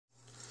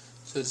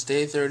So it's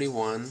day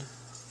 31,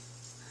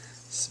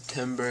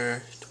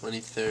 September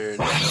 23rd,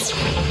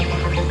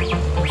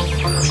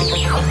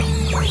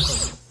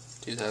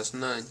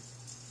 2009.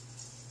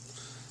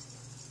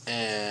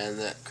 And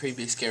that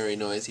creepy, scary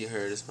noise you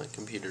heard is my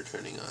computer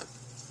turning on.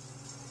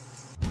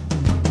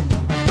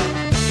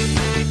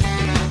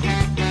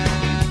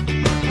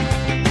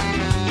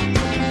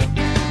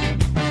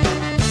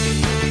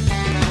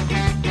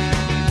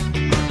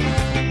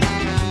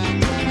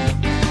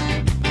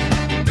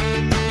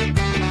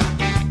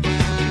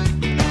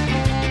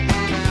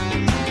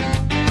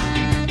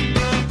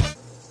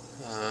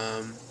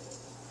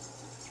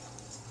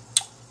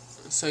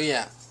 So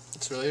yeah,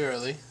 it's really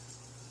early,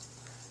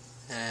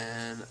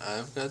 and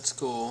I've got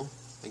school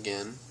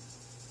again,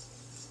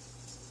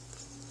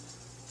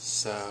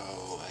 so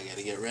I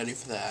gotta get ready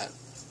for that.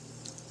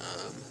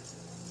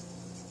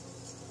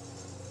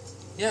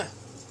 Yeah,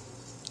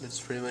 that's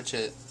pretty much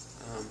it.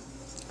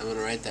 I'm gonna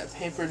write that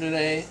paper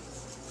today,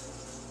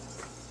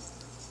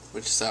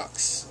 which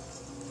sucks,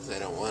 because I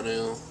don't want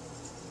to,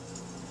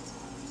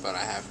 but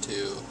I have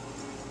to.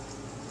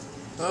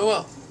 Oh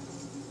well.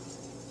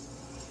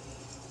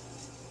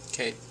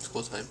 Okay,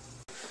 school time.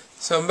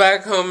 So I'm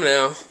back home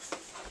now.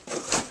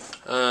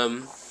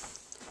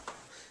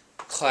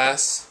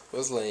 Class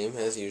was lame,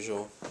 as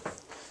usual.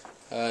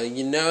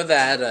 You know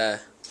that a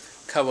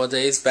couple of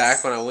days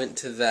back when I went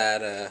to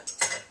that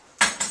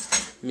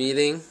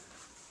meeting?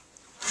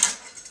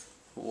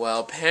 Well,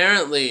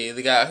 apparently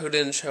the guy who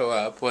didn't show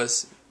up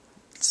was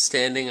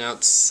standing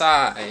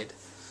outside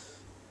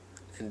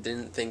and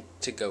didn't think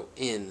to go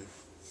in.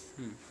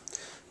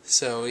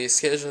 So we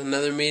scheduled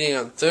another meeting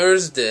on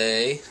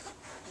Thursday,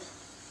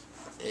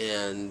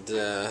 and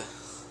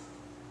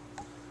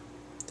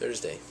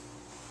Thursday.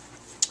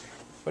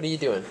 What are you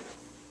doing?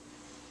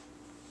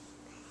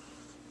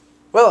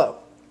 Willow.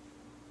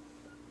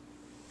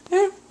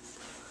 Yeah.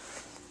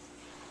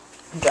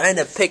 I'm trying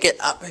to pick it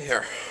up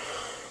here.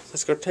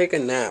 Let's go take a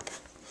nap.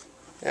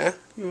 Yeah?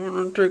 You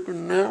wanna take a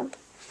nap?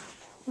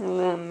 You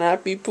want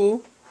nappy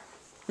poo?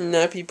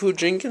 Nappy poo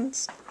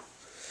Jenkins?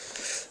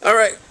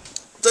 Alright.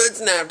 So it's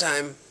nap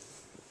time.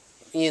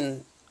 Me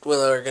and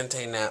Willow are going to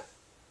take a nap.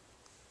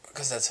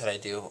 Because that's what I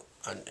do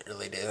on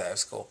early days out of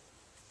school.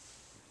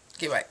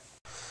 Okay, bye.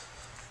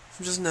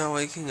 I'm just now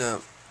waking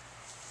up.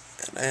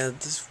 And I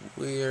had this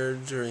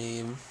weird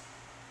dream.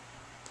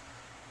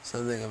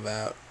 Something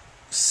about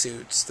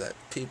suits that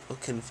people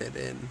can fit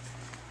in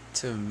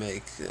to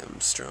make them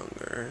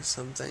stronger or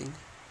something.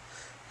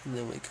 And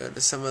then we go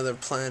to some other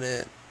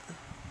planet.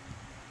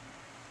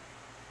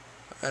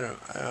 I don't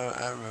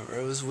remember.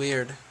 It was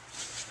weird.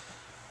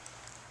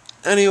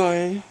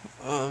 Anyway,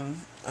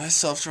 I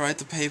still have to write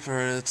the paper,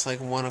 and it's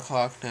like 1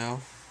 o'clock now.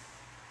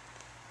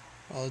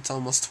 Well, it's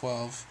almost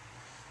 12.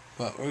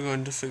 But we're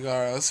going to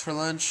Figaro's for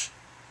lunch,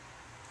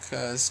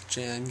 because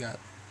Jan got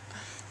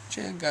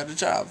a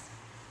job.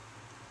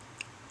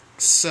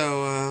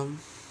 So,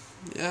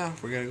 yeah,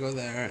 we're gonna go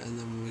there, and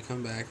then when we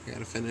come back, we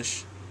gotta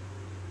finish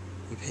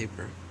the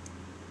paper.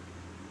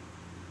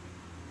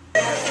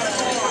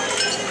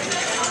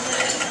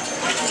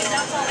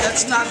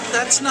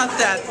 That's not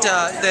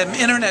them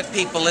internet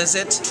people, is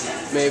it?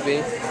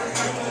 Maybe.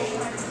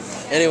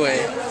 Anyway,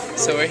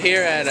 so we're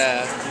here at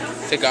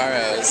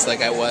Figaro's,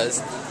 like I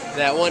was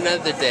that one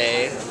other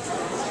day.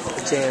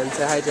 Jan,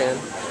 say hi, Jan.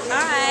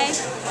 Hi.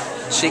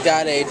 She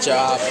got a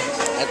job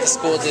at the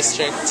school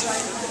district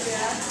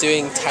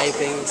doing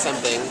typing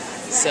something,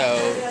 so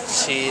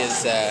she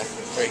is.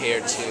 We're here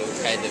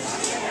to kind of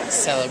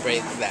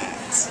celebrate that.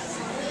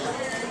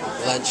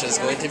 Lunch is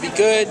going to be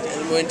good,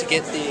 and I'm going to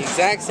get the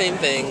exact same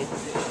thing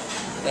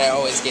that I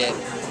always get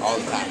all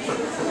the time.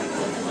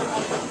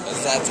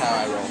 Because that's how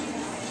I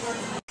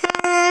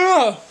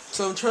roll.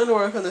 So I'm trying to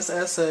work on this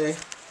essay.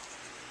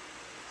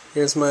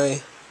 Here's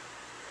my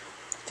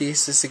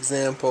thesis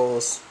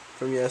examples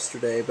from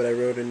yesterday, but I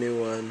wrote a new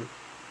one.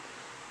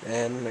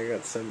 And I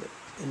got some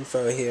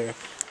info here.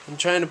 I'm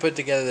trying to put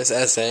together this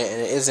essay,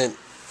 and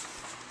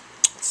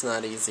it's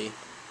not easy.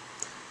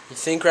 You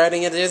think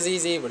writing it is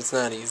easy, but it's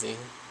not easy.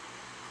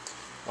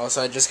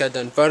 Also, I just got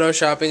done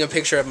photoshopping a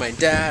picture of my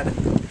dad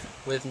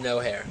with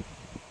no hair.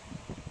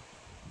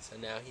 So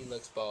now he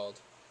looks bald.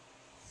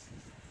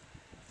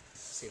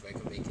 Let's see if I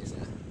can make it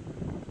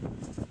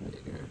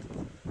bigger.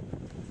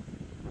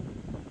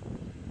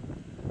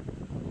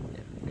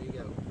 Yeah, there you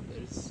go.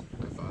 There's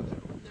my father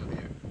with no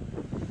hair.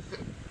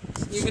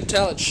 You can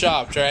tell it's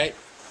shopped, right?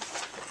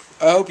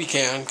 I hope you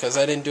can, because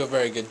I didn't do a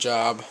very good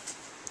job.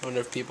 I wonder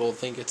if people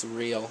think it's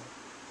real.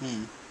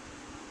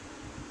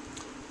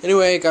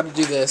 Anyway, gotta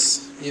do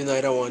this, even though I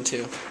don't want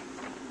to.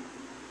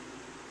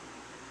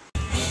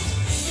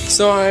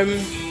 So I'm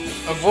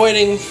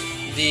avoiding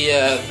the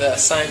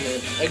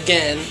assignment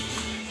again,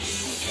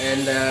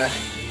 and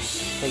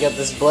I got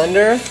this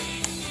blender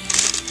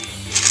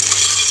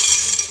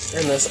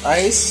and this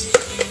ice,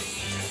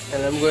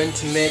 and I'm going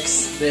to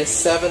mix this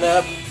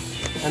 7-Up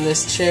and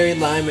this cherry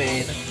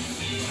limeade,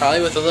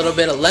 probably with a little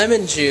bit of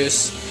lemon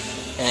juice,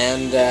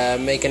 and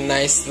make a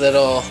nice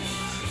little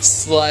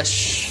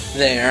slush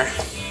there.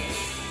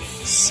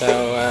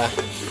 So,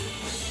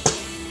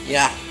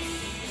 yeah,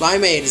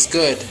 limeade is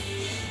good.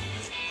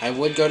 I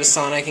would go to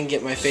Sonic and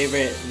get my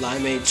favorite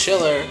limeade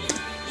chiller.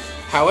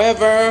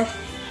 However,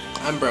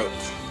 I'm broke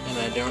and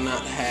I do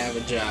not have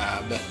a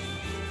job,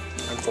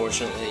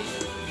 unfortunately.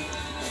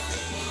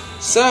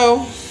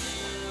 So,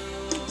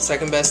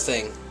 second best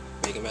thing,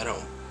 make them at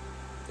home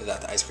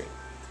without the ice cream.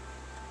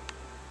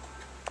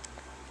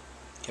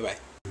 Okay, bye.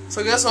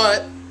 So guess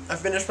what? I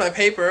finished my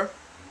paper.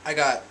 I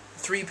got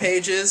 3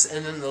 pages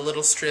and then the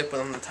little strip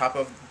on the top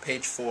of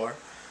page 4.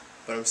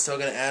 But I'm still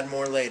going to add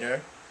more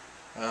later.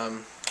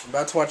 I'm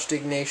about to watch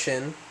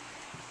Dignation,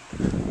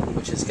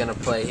 which is going to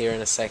play here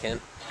in a second.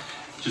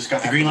 Just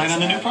got the green light on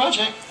the new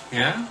project.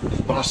 Yeah?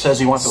 Boss says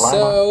he wants a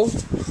line.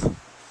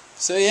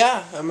 So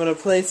yeah, I'm going to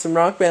play some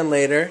Rock Band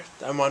later.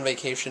 I'm on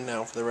vacation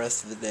now for the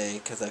rest of the day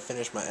because I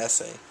finished my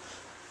essay.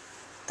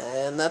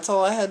 And that's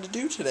all I had to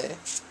do today.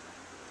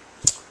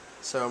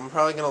 So I'm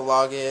probably going to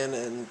log in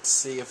and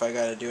see if I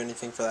got to do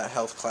anything for that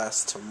health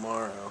class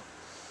tomorrow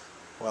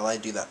while I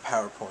do that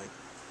PowerPoint.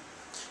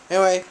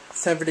 Anyway,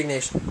 it's time for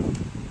Dignation.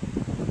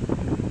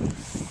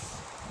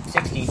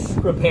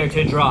 60. Prepare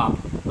to drop.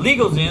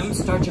 LegalZoom,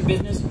 start your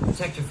business,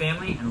 protect your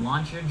family, and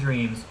launch your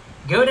dreams.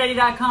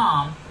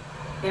 GoDaddy.com.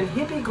 And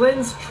Hippie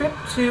Glenn's trip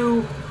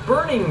to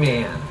Burning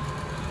Man.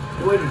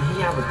 Boy, did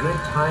he have a good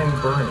time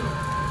burning.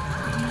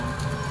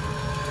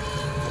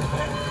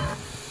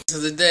 So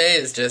the day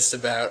is just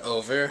about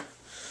over.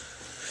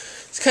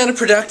 It's kind of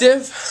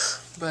productive,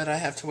 but I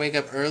have to wake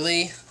up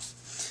early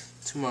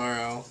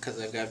tomorrow because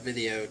I've got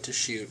video to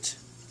shoot,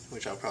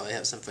 which I'll probably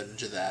have some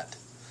footage of that.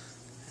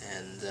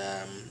 And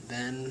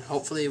then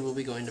hopefully we'll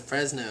be going to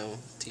Fresno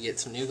to get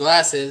some new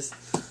glasses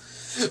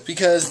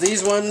because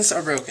these ones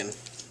are broken.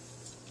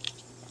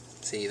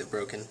 See the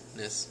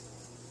brokenness.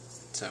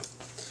 So,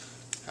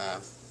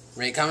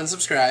 rate, comment,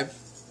 subscribe.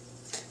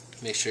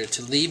 Make sure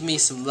to leave me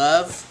some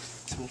love,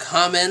 some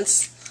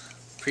comments.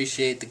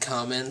 Appreciate the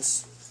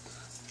comments.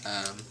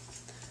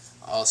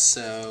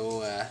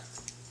 Also,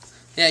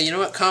 yeah, you know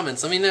what?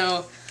 Comments. Let me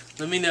know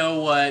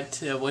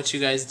what you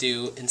guys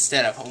do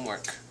instead of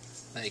homework.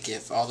 Like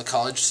if all the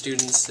college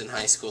students and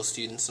high school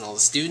students and all the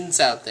students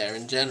out there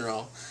in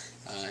general,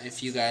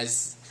 if you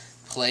guys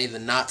play the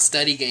not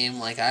study game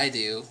like I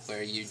do,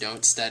 where you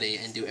don't study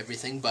and do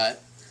everything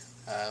but,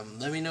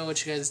 let me know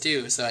what you guys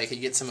do so I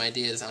could get some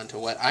ideas onto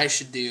what I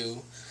should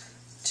do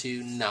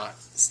to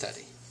not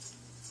study.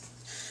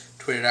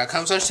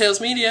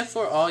 Twitter.com/TailsMedia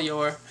for all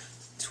your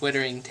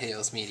Twittering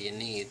Tails Media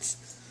needs.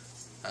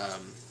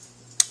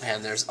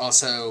 And there's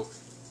also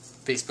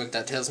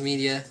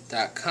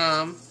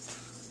Facebook.tailsmedia.com.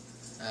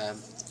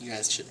 You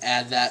guys should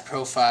add that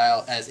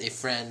profile as a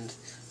friend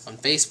on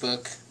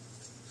Facebook.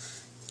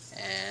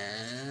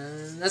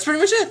 And that's pretty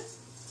much it.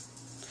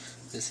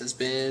 This has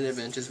been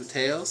Adventures with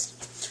Tails.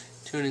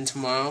 Tune in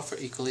tomorrow for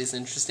equally as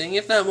interesting,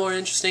 if not more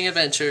interesting,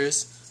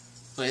 adventures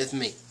with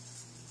me.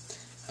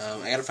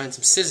 I gotta find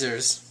some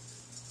scissors.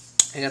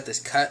 I got this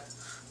cut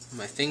on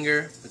my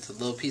finger with a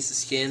little piece of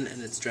skin,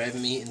 and it's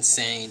driving me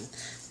insane.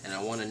 And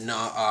I want to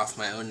gnaw off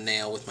my own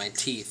nail with my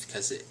teeth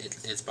because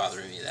it's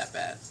bothering me that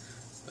bad.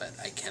 But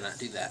I cannot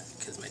do that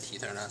because my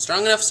teeth are not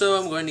strong enough, so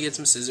I'm going to get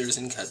some scissors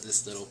and cut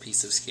this little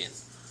piece of skin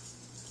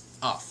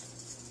off.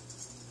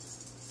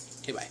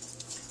 Okay, bye.